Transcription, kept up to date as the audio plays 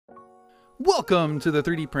Welcome to the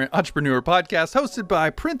 3D Print Entrepreneur Podcast, hosted by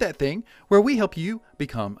Print That Thing, where we help you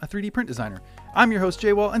become a 3D print designer. I'm your host,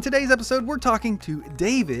 Jay Wall, and today's episode, we're talking to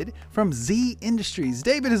David from Z Industries.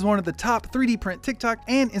 David is one of the top 3D print TikTok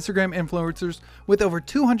and Instagram influencers with over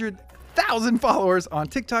 200,000 followers on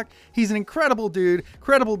TikTok. He's an incredible dude,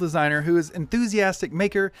 credible designer who is an enthusiastic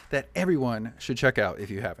maker that everyone should check out if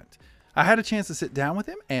you haven't. I had a chance to sit down with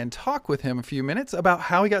him and talk with him a few minutes about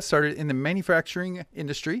how he got started in the manufacturing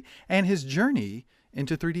industry and his journey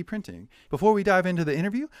into 3D printing. Before we dive into the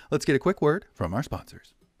interview, let's get a quick word from our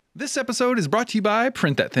sponsors. This episode is brought to you by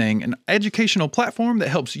Print That Thing, an educational platform that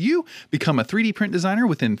helps you become a 3D print designer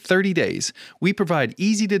within 30 days. We provide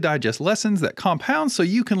easy to digest lessons that compound so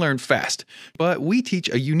you can learn fast. But we teach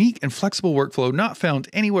a unique and flexible workflow not found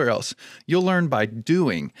anywhere else. You'll learn by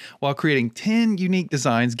doing, while creating 10 unique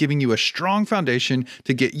designs, giving you a strong foundation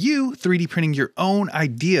to get you 3D printing your own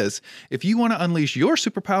ideas. If you want to unleash your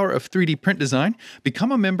superpower of 3D print design,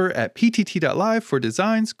 become a member at ptt.live for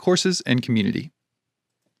designs, courses, and community.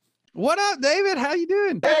 What up, David? How you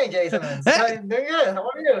doing? Hey, Jason. Hey. I'm doing good. How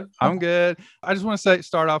are you? I'm good. I just want to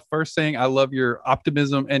start off first saying I love your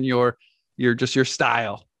optimism and your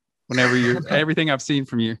style. Whenever you're everything I've seen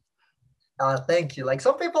from you. Thank you. Like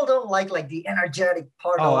some people don't like the energetic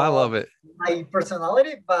part of I love it. My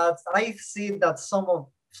personality, but I see that some of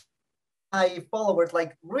my followers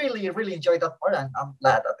really enjoy that part, and I'm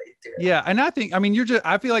glad that they do. Yeah, and I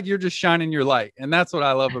feel like you're just shining your light, and that's what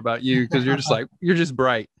I love about you, because you're just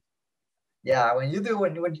bright. Yeah, when you do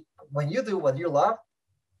what you love,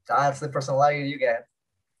 that's the personality you get.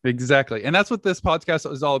 Exactly. And that's what this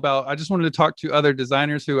podcast is all about. I just wanted to talk to other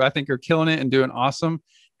designers who I think are killing it and doing awesome,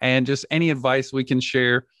 and just any advice we can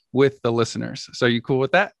share with the listeners. So you cool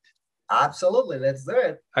with that? Absolutely. Let's do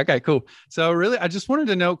it. Okay, cool. So really, I just wanted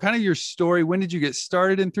to know kind of your story. When did you get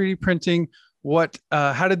started in 3D printing?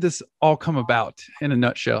 How did this all come about in a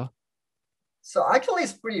nutshell? So actually,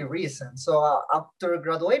 it's pretty recent. So after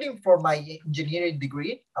graduating for my engineering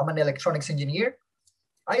degree, I'm an electronics engineer.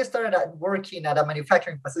 I started working at a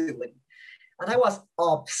manufacturing facility, and I was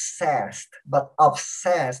obsessed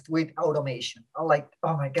with automation. I'm like,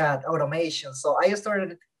 oh my God, automation. So I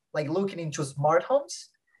started looking into smart homes.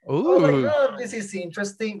 Ooh. I was like, oh, this is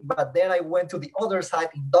interesting. But then I went to the other side,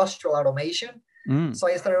 industrial automation. So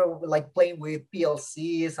I started playing with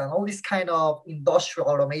PLCs and all this kind of industrial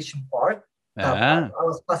automation part. I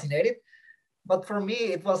was fascinated, but for me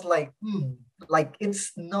it was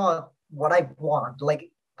it's not what I want.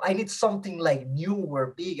 I need something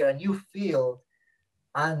newer, bigger, a new field.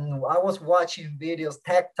 And I was watching videos,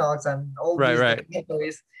 tech talks, and all these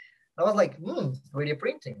documentaries. I was like, 3D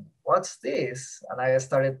printing, what's this? And I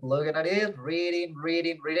started looking at it, reading,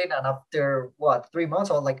 and after 3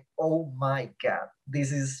 months, I was like, oh my God,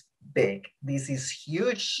 this is big, this is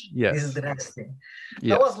huge. Yes. This is the next thing.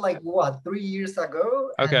 Yes. That was 3 years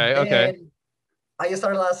ago. Okay. I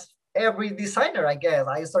started as every designer, I guess.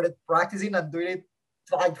 I started practicing and doing it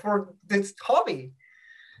for this hobby.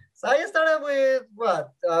 So I started with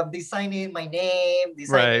designing my name,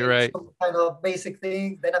 designing some kind of basic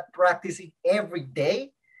things, then I'm practicing every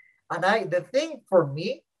day. And the thing for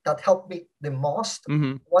me that helped me the most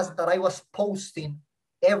was that I was posting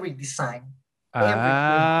every design.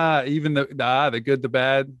 Even the good, the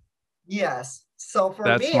bad. Yes. So for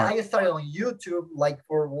me, smart. I started on YouTube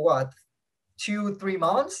for 2-3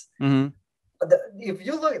 months. If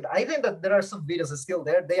you look, I think that there are some videos still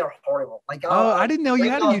there. They are horrible. I didn't know you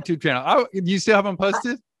had a YouTube channel. Do you still have them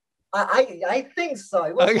posted? I think so.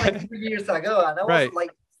 It was 3 years ago, and I was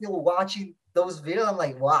still watching those videos. I'm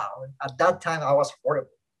like, wow. At that time, I was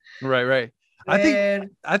horrible. Right. I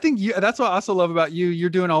think that's what I also love about you.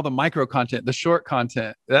 You're doing all the micro content, the short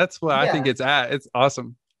content. That's what I think it's at. It's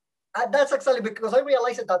awesome. That's exactly because I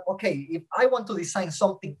realized that, okay, if I want to design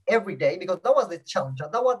something every day, because that was the challenge.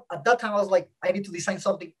 At that time, I was like, I need to design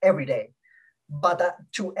something every day. But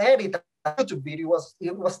to edit a YouTube video,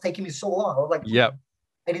 it was taking me so long. I was like,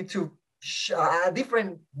 I need to a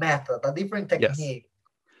different method, a different technique.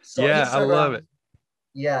 Yes. So Instagram, I love it.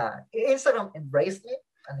 Yeah. Instagram embraced me,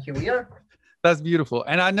 and here we are. That's beautiful.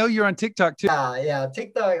 And I know you're on TikTok too. Yeah.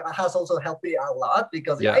 TikTok has also helped me a lot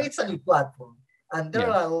because it's a new platform. And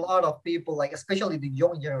there are a lot of people, especially the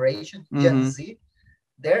young generation, Gen Z,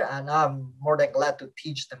 there. And I'm more than glad to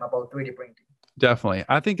teach them about 3D printing. Definitely.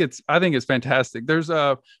 I think it's fantastic. There's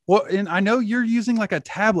and I know you're using a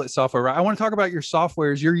tablet software, right? I want to talk about your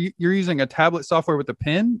softwares. You're using a tablet software with a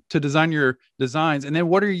pen to design your designs. And then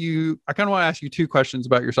I kind of want to ask you two questions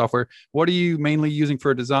about your software. What are you mainly using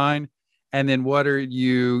for design? And then what are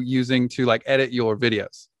you using to edit your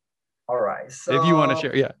videos? All right. So if you want to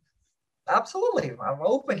share, Absolutely. I'm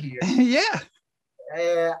open here. Yeah.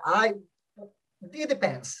 It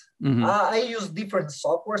depends. I use different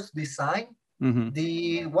softwares to design.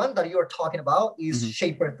 The one that you're talking about is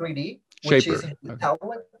Shaper 3D, which is in the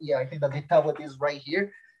tablet. Yeah, I think that the tablet is right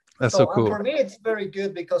here. That's so cool. For me, it's very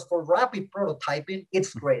good because for rapid prototyping,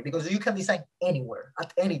 it's great because you can design anywhere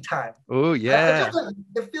at any time. Oh, yeah. I just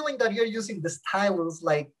the feeling that you're using the stylus,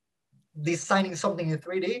 like designing something in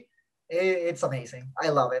 3D, it's amazing. I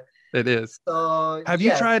love it. It is. So have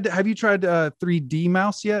you tried 3D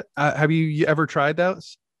mouse yet? Have you ever tried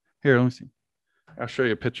those? Here, let me see. I'll show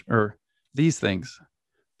you a picture. Or these things.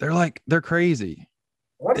 They're crazy.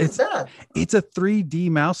 What is that? It's a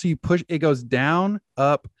 3D mouse. So you push, it goes down,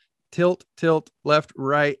 up, tilt, left,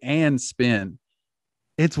 right, and spin.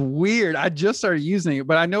 It's weird. I just started using it,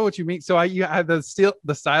 but I know what you mean. So you have the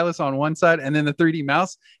stylus on one side and then the 3D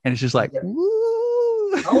mouse, and it's just like,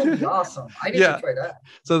 woo. That would be awesome. I need to try that.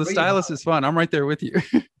 So the stylus is fun. I'm right there with you.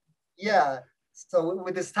 Yeah. So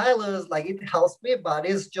with the stylus, like it helps me, but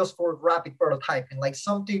it's just for rapid prototyping, like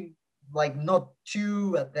something like not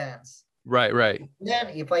too advanced. Right. Then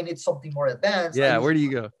if I need something more advanced, where do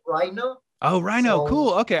you go? Rhino. Oh, Rhino.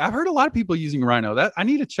 Cool. Okay. I've heard a lot of people using Rhino. That I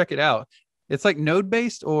need to check it out. It's like node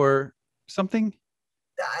based or something.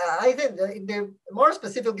 I think the more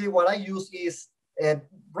specifically what I use is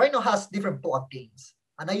Rhino has different plugins,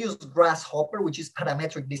 and I use Grasshopper, which is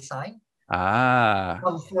parametric design.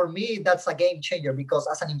 And for me, that's a game changer because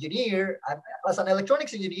as an engineer, as an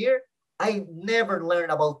electronics engineer, I never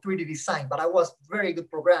learned about 3D design, but I was very good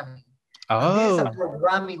programming. This is a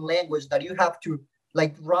programming language that you have to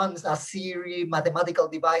like run a series, mathematical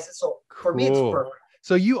devices. So for me, it's perfect.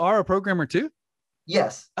 So you are a programmer too?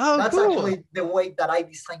 Yes. That's actually the way that I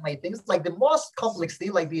design my things. Like the most complex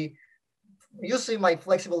thing, like using my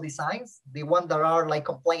flexible designs, the one that are like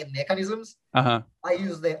compliant mechanisms, I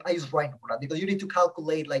use Rhino for that because you need to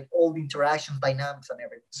calculate like all the interactions, dynamics, and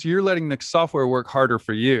everything. So you're letting the software work harder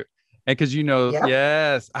for you. And because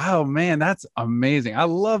yes. Oh man, that's amazing. I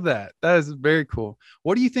love that. That is very cool.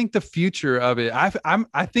 What do you think the future of it?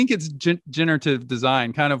 I think it's generative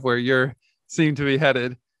design, kind of where you're seem to be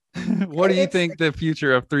headed. What do you think the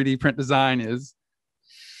future of 3D print design is?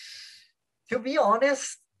 To be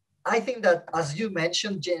honest, I think that as you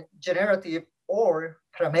mentioned, generative or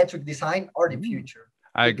parametric design are the future.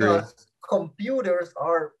 I agree. Because computers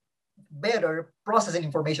are better processing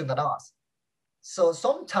information than us. So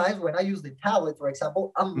sometimes when I use the tablet, for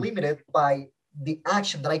example, I'm limited by the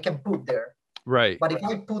action that I can put there. Right. But if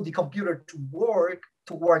I put the computer to work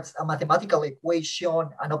towards a mathematical equation,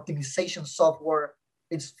 an optimization software,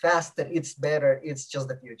 it's faster, it's better, it's just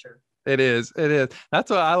the future. It is. That's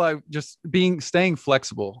what I like, just staying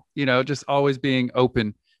flexible, just always being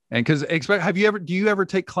open. And because do you ever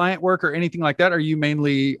take client work or anything like that? Are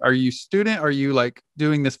you student? Are you like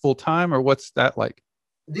doing this full time or what's that like?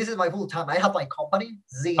 This is my full time. I have my company,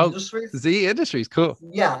 Z Industries. Z Industries, cool.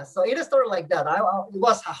 Yeah, so it started like that. It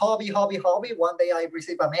was a hobby. One day I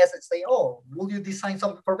received a message saying, "Oh, will you design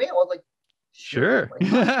something for me?" I was like, "Sure."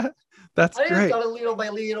 That's great. I started little by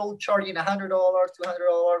little, charging $100,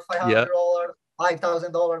 $200, $500,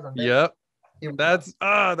 $5,000. Yep.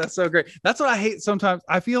 That's so great. That's what I hate sometimes.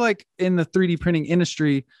 I feel like in the 3D printing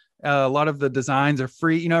industry, a lot of the designs are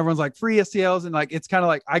free. Everyone's like free STLs, and like it's kind of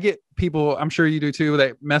like I get people, I'm sure you do too,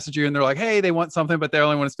 they message you and they're like, hey, they want something, but they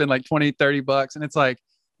only want to spend like $20-$30. And it's like,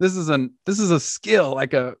 this is a skill,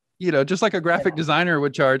 like just like a graphic designer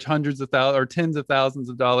would charge hundreds of thousands or tens of thousands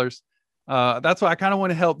of dollars. That's why I kind of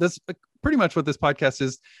want to help. This pretty much what this podcast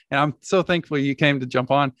is, and I'm so thankful you came to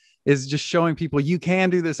jump on, is just showing people you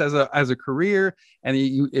can do this as a career, and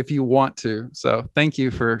if you want to. So thank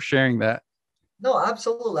you for sharing that. No,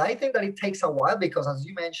 absolutely. I think that it takes a while because, as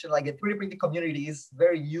you mentioned, like the 3D printing community is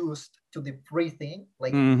very used to the free thing,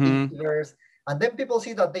 like figures, and then people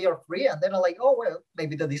see that they are free, and then are like, oh well,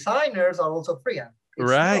 maybe the designers are also free.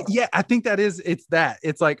 Right. Not. Yeah, I think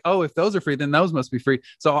it's like, oh, if those are free, then those must be free.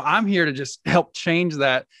 So I'm here to just help change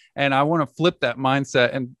that, and I want to flip that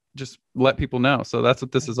mindset and just let people know. So that's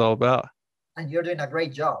what this is all about. And you're doing a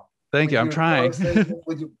great job. Thank you. I'm trying.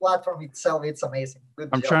 With your platform itself, it's amazing.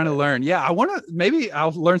 I'm trying to learn. Yeah, maybe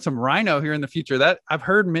I'll learn some Rhino here in the future. That I've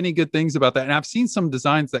heard many good things about that, and I've seen some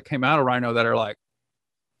designs that came out of Rhino that are like,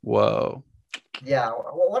 whoa. Yeah.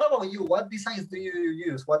 What about you? What designs do you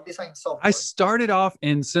use? What design software? I started off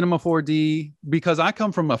in Cinema 4D because I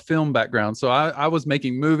come from a film background. So I was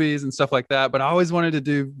making movies and stuff like that, but I always wanted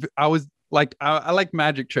to I like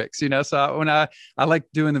magic tricks, So when I like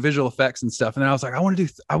doing the visual effects and stuff, and then I was like, I want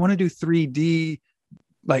to do 3D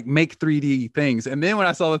like make 3D things. And then when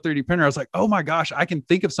I saw the 3D printer, I was like, oh my gosh, I can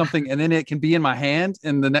think of something and then it can be in my hand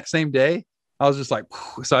in the next same day. I was just like,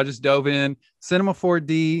 whew. So I just dove in Cinema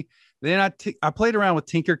 4D. Then I played around with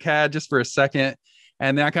Tinkercad just for a second.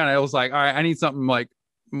 And then I kind of was like, all right, I need something like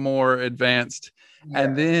more advanced. Yeah.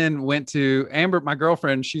 And then went to Amber, my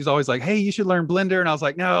girlfriend. She's always like, hey, you should learn Blender. And I was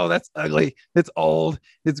like, no, that's ugly. It's old.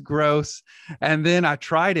 It's gross. And then I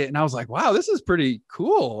tried it and I was like, wow, this is pretty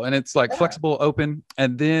cool. And it's like flexible, open.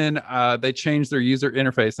 And then they changed their user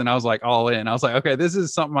interface and I was like all in. I was like, okay, this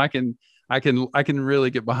is something I can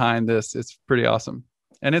really get behind this. It's pretty awesome.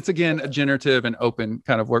 And it's again, a generative and open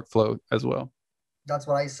kind of workflow as well. That's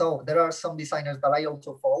what I saw. There are some designers that I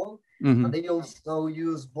also follow, and they also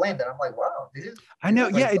use Blender. I'm like, wow, I know.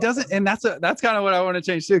 Yeah, it doesn't, and that's kind of what I want to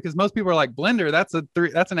change too, because most people are like, Blender, that's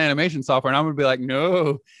an animation software, and I'm gonna be like,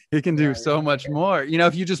 no, it can do so much more. You know,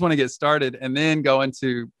 if you just want to get started and then go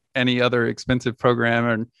into any other expensive program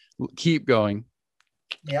and keep going.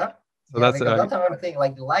 Yeah. So that's another thing,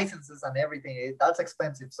 like the licenses and everything. That's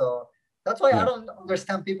expensive. So that's why I don't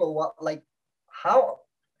understand people how.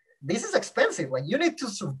 This is expensive. Like you need to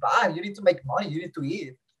survive. You need to make money. You need to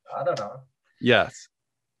eat. I don't know. Yes,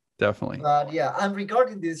 definitely. But yeah, and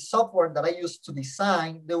regarding this software that I use to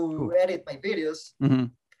design, to edit my videos.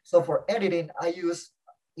 So for editing, I use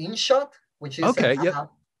InShot, which is okay. Yeah.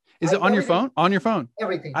 Is it on your phone? On your phone?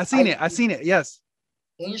 Everything. I've seen it. Yes.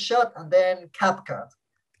 InShot and then CapCut.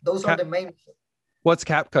 Those are the main. What's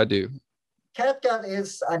CapCut do? CapCut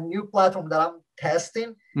is a new platform that I'm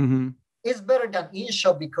testing. It's better than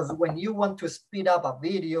InShot because when you want to speed up a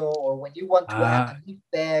video or when you want to add an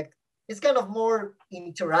effect, it's kind of more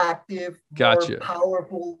interactive, more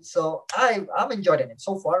powerful. So I'm enjoying it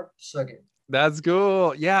so far. So good. That's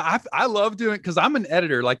cool. Yeah, I love doing because I'm an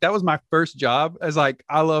editor. Like that was my first job. As like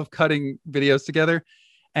I love cutting videos together.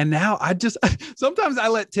 And now sometimes I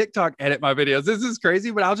let TikTok edit my videos. This is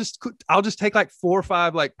crazy, but I'll just take like 4 or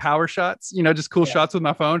 5 like power shots, you know, just cool shots with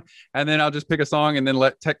my phone. And then I'll just pick a song and then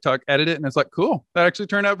let TikTok edit it. And it's like, cool, that actually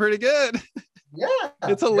turned out pretty good. Yeah.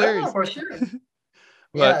 It's hilarious. Yeah, for sure.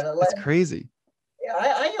 That's crazy. Yeah,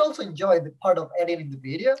 I also enjoy the part of editing the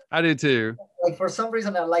video. I do too. Like for some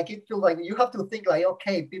reason, I like it. Feel like you have to think like,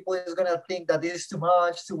 okay, people is going to think that this is too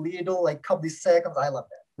much, too little, like couple of seconds. I love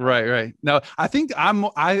that. Right. No, I think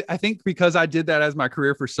I think because I did that as my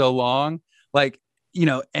career for so long, like, you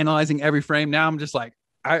know, analyzing every frame. Now I'm just like,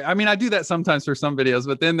 I mean, I do that sometimes for some videos,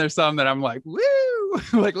 but then there's some that I'm like, woo,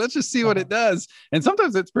 like, let's just see what it does. And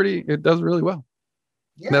sometimes it does really well.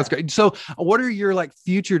 Yeah. That's great. So what are your like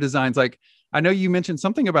future designs? Like, I know you mentioned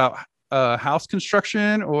something about house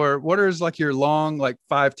construction, or what is like your long, like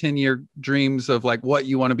 5-10 year dreams of like what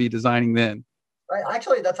you want to be designing then? Right.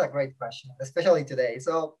 Actually, that's a great question, especially today.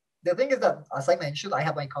 So the thing is that, as I mentioned, I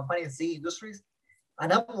have my company, Z Industries,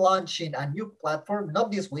 and I'm launching a new platform,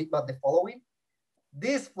 not this week, but the following.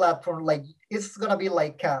 This platform, like, it's going to be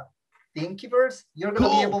like a Thingiverse. You're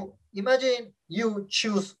going to be able, imagine you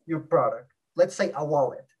choose your product, let's say a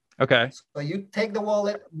wallet. Okay. So you take the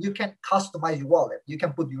wallet, you can customize your wallet. You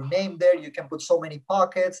can put your name there. You can put so many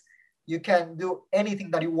pockets. You can do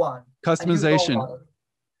anything that you want. Customization.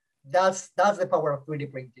 That's the power of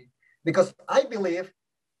 3D printing, because I believe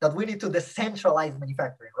that we need to decentralize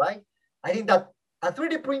manufacturing, right? I think that a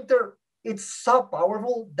 3D printer, it's so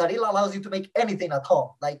powerful that it allows you to make anything at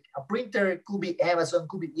home. Like a printer could be Amazon,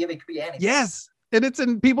 could be eBay, could be anything. Yes, and it's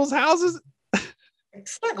in people's houses.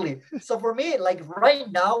 Exactly. So for me, like right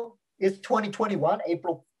now, it's 2021,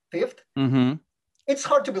 April 5th. It's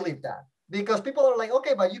hard to believe that because people are like,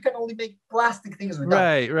 okay, but you can only make plastic things with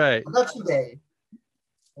that. Right. But that's today.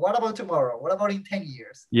 What about tomorrow? What about in 10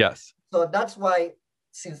 years? Yes. So that's why,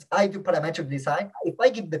 since I do parametric design, if I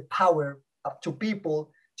give the power up to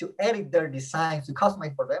people to edit their designs, to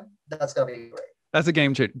customize for them, that's going to be great. That's a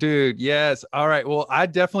game changer, dude. Yes. All right. Well, I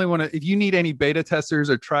definitely want to, if you need any beta testers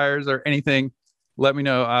or triers or anything, let me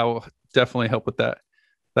know. I will definitely help with that.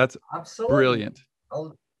 That's absolutely brilliant.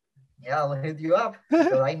 I'll hit you up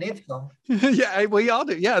because I need some. Yeah, we all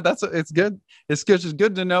do. Yeah, it's good. It's just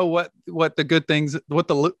good to know what the good things, what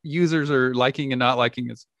the users are liking and not liking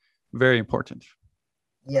is very important.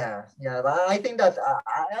 Yeah. I think that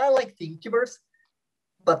I like Thingiverse,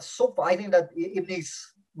 but so far I think that it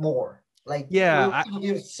needs more. Like,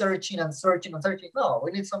 you're searching and searching and searching. No,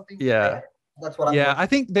 we need something. Yeah. That's what I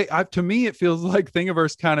think to me, it feels like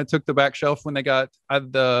Thingiverse kind of took the back shelf when they got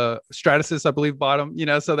the Stratasys, I believe, bottom, you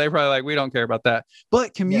know, so they probably like, we don't care about that.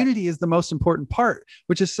 But community is the most important part,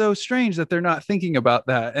 which is so strange that they're not thinking about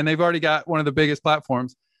that. And they've already got one of the biggest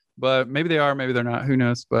platforms, but maybe they are, maybe they're not, who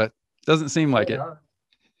knows, but it doesn't seem like it.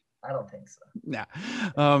 I don't think so. Yeah.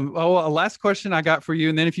 Well, a last question I got for you,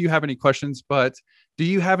 and then if you have any questions, but do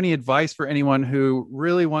you have any advice for anyone who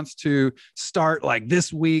really wants to start like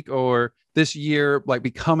this week or this year, like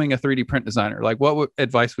becoming a 3D print designer? Like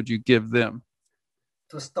advice would you give them?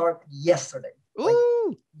 To start yesterday.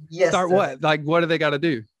 Ooh, yesterday. Start what? Like, what do they got to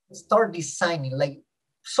do? Start designing. Like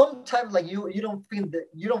sometimes like you don't feel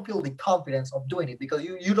the confidence of doing it because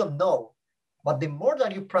you don't know. But the more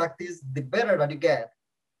that you practice, the better that you get.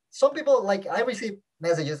 Some people, like I receive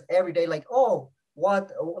messages every day like, oh,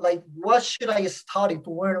 what should I study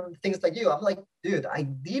to learn things like you? I'm like, dude, I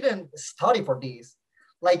didn't study for this.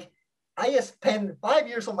 Like I spent 5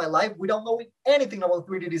 years of my life without knowing anything about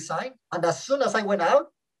 3D design. And as soon as I went out,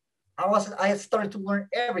 I started to learn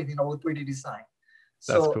everything about 3D design.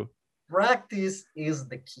 That's cool. Practice is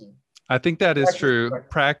the key. I think that is true.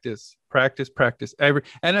 Practice.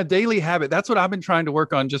 And a daily habit. That's what I've been trying to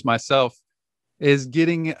work on just myself, is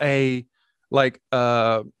getting a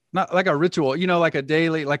not like a ritual, like a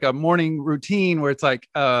daily, like a morning routine where it's like,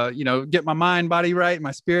 get my mind, body right,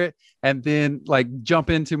 my spirit, and then like jump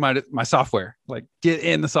into my software, like get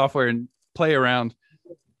in the software and play around.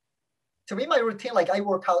 To me, my routine, like I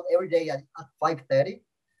work out every day at 5:30.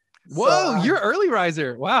 Whoa, so, you're early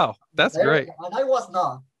riser. Wow, that's great. And I was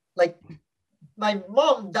not. Like my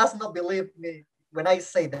mom does not believe me when I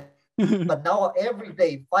say that. But now every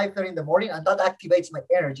day, 5:30 in the morning, and that activates my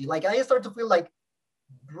energy. Like I start to feel like,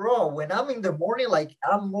 bro, when I'm in the morning, like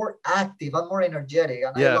I'm more active, I'm more energetic.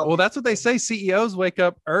 And yeah, well, that's what they say. CEOs wake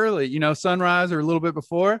up early, sunrise or a little bit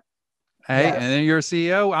before. Hey, yes. And then you're a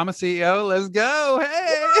CEO. I'm a CEO. Let's go.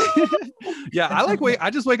 Hey. Yeah, I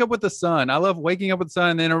just wake up with the sun. I love waking up with the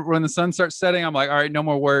sun. And then when the sun starts setting, I'm like, all right, no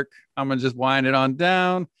more work. I'm going to just wind it on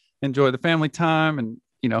down, enjoy the family time, and,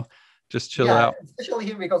 just chill out. Especially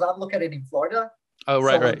here because I'm located in Florida. Oh,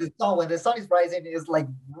 right, right. When the sun is rising, it's like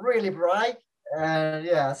really bright.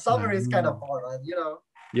 And summer is kind of hard,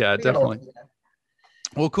 Yeah, definitely.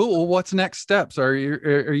 Well, cool. Well, what's next steps? Are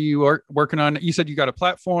you working on? You said you got a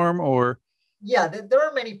platform, or? Yeah, there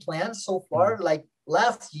are many plans so far. Mm-hmm. Like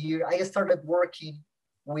last year, I started working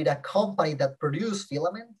with a company that produced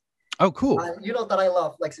filament. Oh, cool. You know that I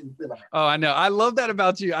love flexible filament. Oh, I know. I love that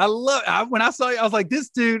about you. When I saw you, I was like, this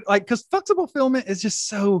dude, like, because flexible filament is just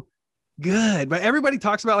so good. But everybody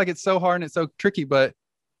talks about like it's so hard and it's so tricky. But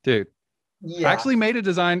dude, I actually made a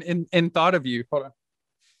design and thought of you. Hold on.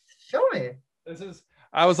 Show me.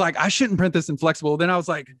 I was like, I shouldn't print this in flexible. Then I was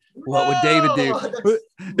like, what would David do?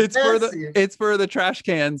 It's for the trash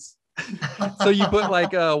cans. So you put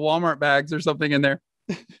like Walmart bags or something in there.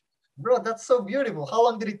 Bro, that's so beautiful. How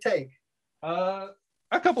long did it take? A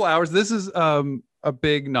couple hours. This is a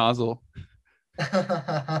big nozzle.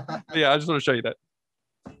 Yeah, I just want to show you that.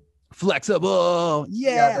 Flexible.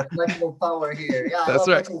 Yeah, the flexible power here. Yeah, that's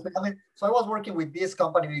right. So I was working with this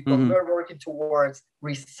company because we're working towards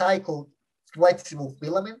recycled flexible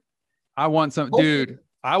filament. I want some, dude.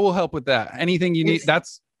 I will help with that. Anything you need.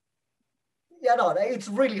 That's. Yeah, no, it's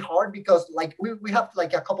really hard because like we have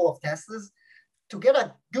like a couple of tests to get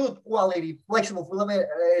a good quality flexible filament.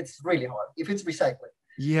 It's really hard if it's recycling.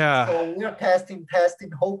 Yeah. So we're testing.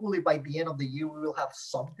 Hopefully by the end of the year we will have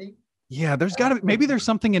something. Yeah, there's got to be, maybe there's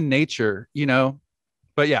something in nature,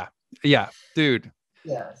 but yeah, dude.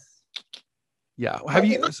 Yes. Yeah. Have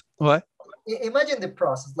you, what? Imagine the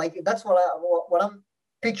process. Like that's what I'm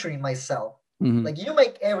picturing myself. Mm-hmm. Like you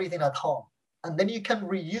make everything at home and then you can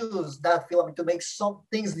reuse that filament to make some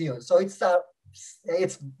things new. So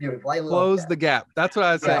it's beautiful. I love Close the gap. That's what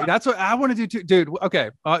I was saying. That's what I want to do too, dude. Okay.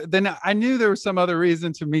 Then I knew there was some other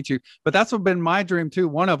reason to meet you, but that's what been my dream too.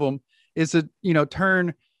 One of them is to,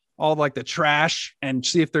 turn all like the trash and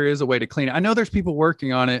see if there is a way to clean it. I know there's people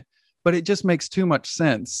working on it, but it just makes too much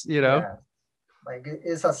sense, Yeah. Like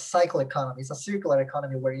it's a cycle economy. It's a circular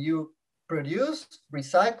economy where you produce,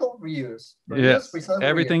 recycle, reuse. Recycle,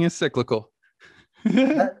 everything is cyclical.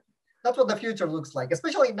 That's what the future looks like,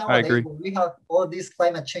 especially nowadays when we have all these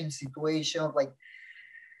climate change situations. Like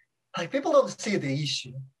people don't see the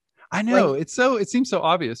issue. I know it seems so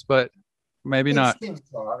obvious, but maybe not. It seems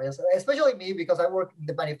so obvious, especially me because I work in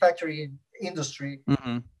the manufacturing industry.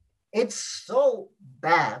 Mm-hmm. It's so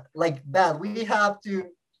bad, bad. We have to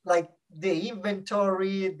the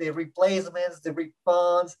inventory, the replacements, the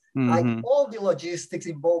refunds, like all the logistics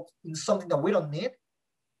involved in something that we don't need.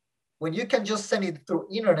 When you can just send it through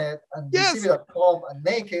internet and receive it at home and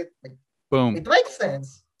make it, boom, it makes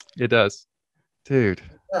sense. It does, dude.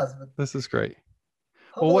 It does, this is great.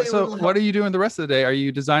 Well, what are you doing the rest of the day? Are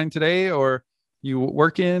you designing today, or you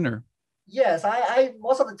working, or? Yes, I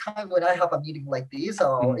most of the time when I have a meeting like this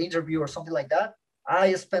or interview or something like that,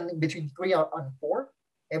 I spend between 3 and 4.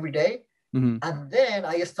 every day. And then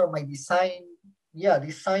I start my designing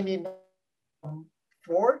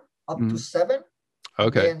 4 up to 7.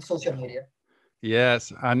 Okay. And social media.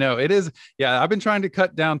 Yes, I know it is. Yeah, I've been trying to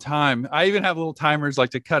cut down time. I even have little timers like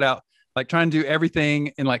to cut out, like trying to do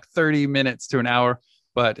everything in like 30 minutes to an hour,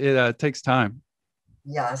 but it takes time.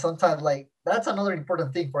 Yeah, sometimes like that's another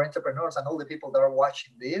important thing for entrepreneurs and all the people that are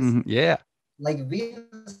watching this. Yeah. Like being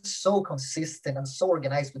so consistent and so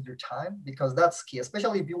organized with your time, because that's key,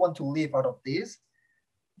 especially if you want to live out of this.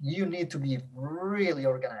 You need to be really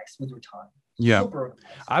organized with your time. Yeah.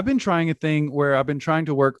 I've been trying a thing where I've been trying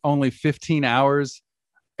to work only 15 hours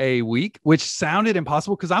a week, which sounded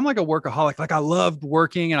impossible because I'm like a workaholic. Like I loved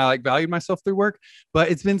working and I like valued myself through work, but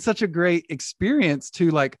it's been such a great experience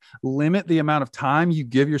to like limit the amount of time you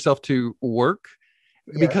give yourself to work,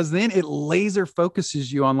 because then it laser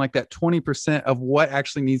focuses you on like that 20% of what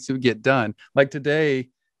actually needs to get done. Like today,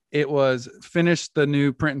 it was finish the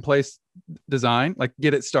new print and place design, like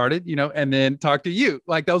get it started, and then talk to you.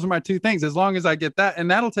 Like those are my 2 things. As long as I get that,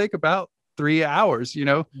 and that'll take about 3 hours,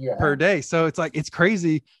 per day. So it's like, it's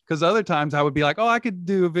crazy because other times I would be like, oh, I could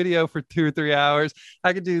do a video for 2 or 3 hours.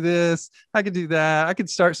 I could do this. I could do that. I could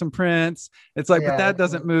start some prints. It's like, but that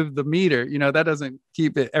doesn't move the meter, that doesn't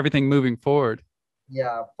keep everything moving forward.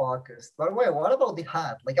 Yeah, focused. But wait, what about the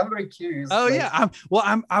hat? Like, I'm very curious. Oh, yeah.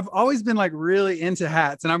 I've always been like really into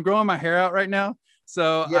hats, and I'm growing my hair out right now.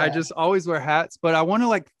 So I just always wear hats, but I want to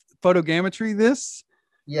like photogrammetry this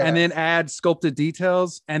and then add sculpted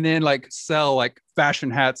details and then like sell like fashion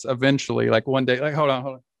hats eventually. Like one day, like, hold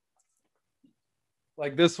on.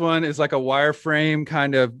 Like this one is like a wireframe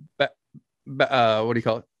kind of, what do you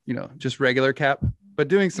call it? Just regular cap, but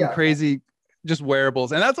doing some crazy just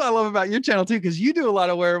wearables. And that's what I love about your channel too, because you do a lot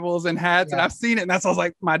of wearables and hats, and I've seen it, and that's, I was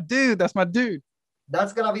like, that's my dude.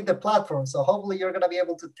 That's gonna be the platform, so hopefully you're gonna be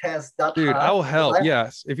able to test that. Dude, I will help.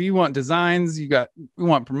 Yes, if you want designs, we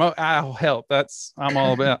want promote, I'll help. I'm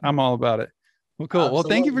all about it. Well, cool. Absolutely. Well,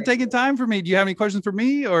 thank you for taking time for me. Do you have any questions for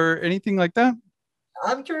me or anything like that?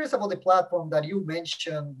 I'm curious about the platform that you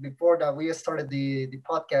mentioned before that we started the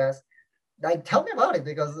podcast. Like, tell me about it,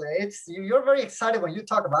 because you're very excited when you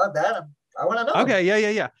talk about that, and I want to know.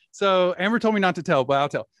 Okay. Yeah. So Amber told me not to tell, but I'll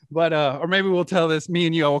tell. But or maybe we'll tell this. Me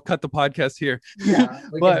and you, I will cut the podcast here. Yeah.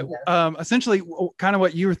 But essentially, kind of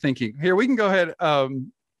what you were thinking. Here, we can go ahead.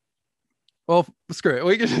 Well, screw it.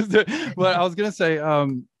 We can just do it. But I was gonna say,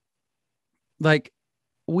 like,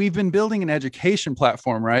 we've been building an education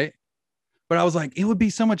platform, right? But I was like, it would be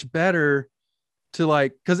so much better to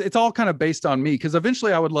like, because it's all kind of based on me, because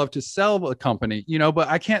eventually I would love to sell a company, but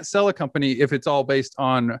I can't sell a company if it's all based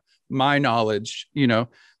on my knowledge,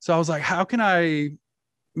 so I was like, how can I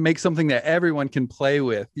make something that everyone can play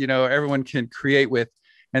with, everyone can create with?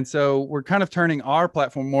 And so we're kind of turning our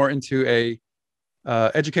platform more into a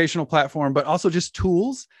educational platform, but also just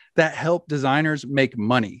tools that help designers make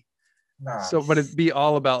money. Nice. So, but it'd be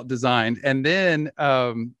all about design. And then,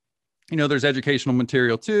 there's educational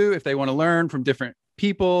material too. If they want to learn from different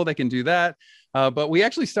people, they can do that. But we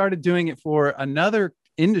actually started doing it for another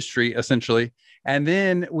industry, essentially. And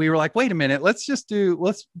then we were like, wait a minute, let's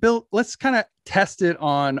kind of test it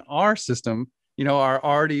on our system,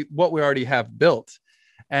 what we already have built,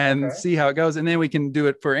 and see how it goes. And then we can do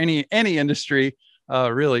it for any industry,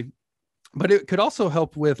 really. But it could also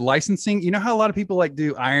help with licensing. You know how a lot of people like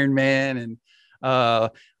do Iron Man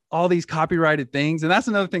and all these copyrighted things. And that's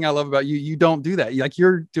another thing I love about you. You don't do that.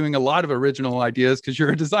 You're doing a lot of original ideas because you're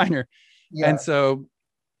a designer. Yeah. And so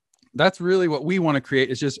that's really what we want to create,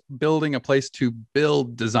 is just building a place to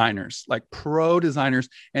build designers, like pro designers,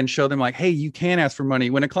 and show them like, hey, you can ask for money.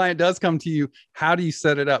 When a client does come to you, how do you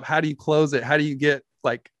set it up? How do you close it? How do you get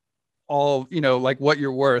like all, like what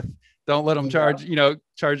you're worth? Don't let them charge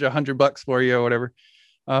 $100 for you or whatever.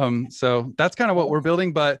 So that's kind of what we're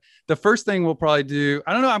building. But the first thing we'll probably do,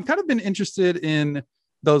 I don't know, I'm kind of been interested in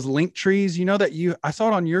those link trees, that I saw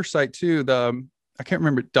it on your site too. I can't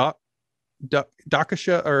remember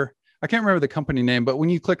Dakasha, or I can't remember the company name, but when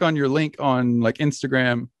you click on your link on like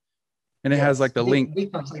Instagram and it has like the link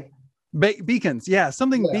beacons. Yeah.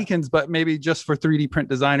 Something beacons, but maybe just for 3D print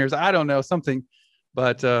designers. I don't know, something,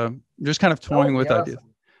 but just kind of toying with ideas.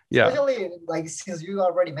 Yeah. Especially like, since you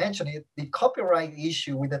already mentioned it, the copyright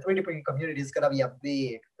issue with the 3D printing community is going to be a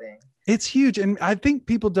big thing. It's huge. And I think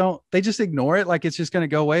people they just ignore it. Like it's just going to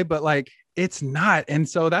go away, but like it's not. And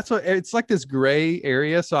so that's what it's like, this gray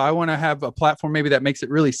area. So I want to have a platform maybe that makes it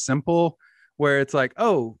really simple, where it's like,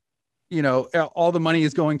 oh, you know, all the money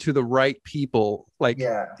is going to the right people. Like,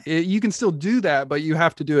 you can still do that, but you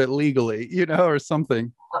have to do it legally, you know, or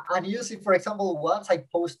something. And usually, for example, once I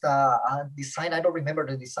post a design, I don't remember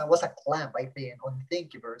the design, was a clamp, I think, on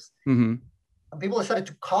Thingiverse. Mm-hmm. And people started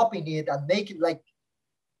to copy it and make it like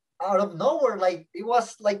out of nowhere, like it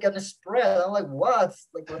was like an spread. I'm like, what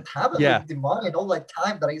happened with the money and all that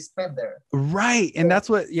time that I spent there? Right. And that's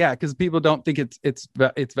what, because people don't think it's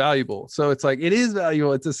valuable. So it's like, it is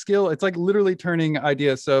valuable. It's a skill. It's like literally turning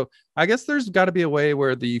ideas. So I guess there's got to be a way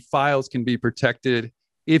where the files can be protected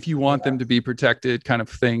if you want them to be protected, kind of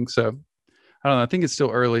thing. So I don't know. I think it's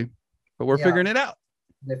still early, but we're figuring it out.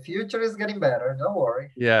 The future is getting better. Don't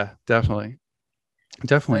worry. Yeah, definitely.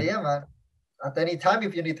 But yeah, man. At any time,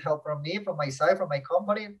 if you need help from me, from my side, from my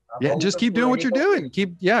company, just keep doing what you're doing.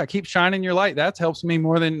 Keep shining your light. That helps me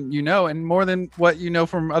more than you know, and more than what you know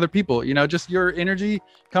from other people. You know, just your energy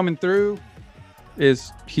coming through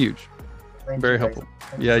is huge. Very helpful.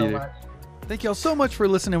 Thank you so much. Thank y'all so much for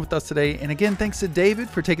listening with us today. And again, thanks to David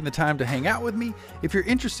for taking the time to hang out with me. If you're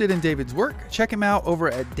interested in David's work, check him out over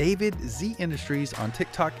at David Z Industries on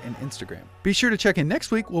TikTok and Instagram. Be sure to check in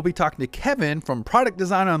next week. We'll be talking to Kevin from Product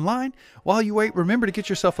Design Online. While you wait, remember to get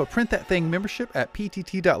yourself a Print That Thing membership at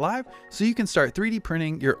ptt.live so you can start 3D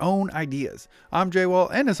printing your own ideas. I'm Jay Wall,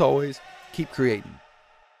 and as always, keep creating.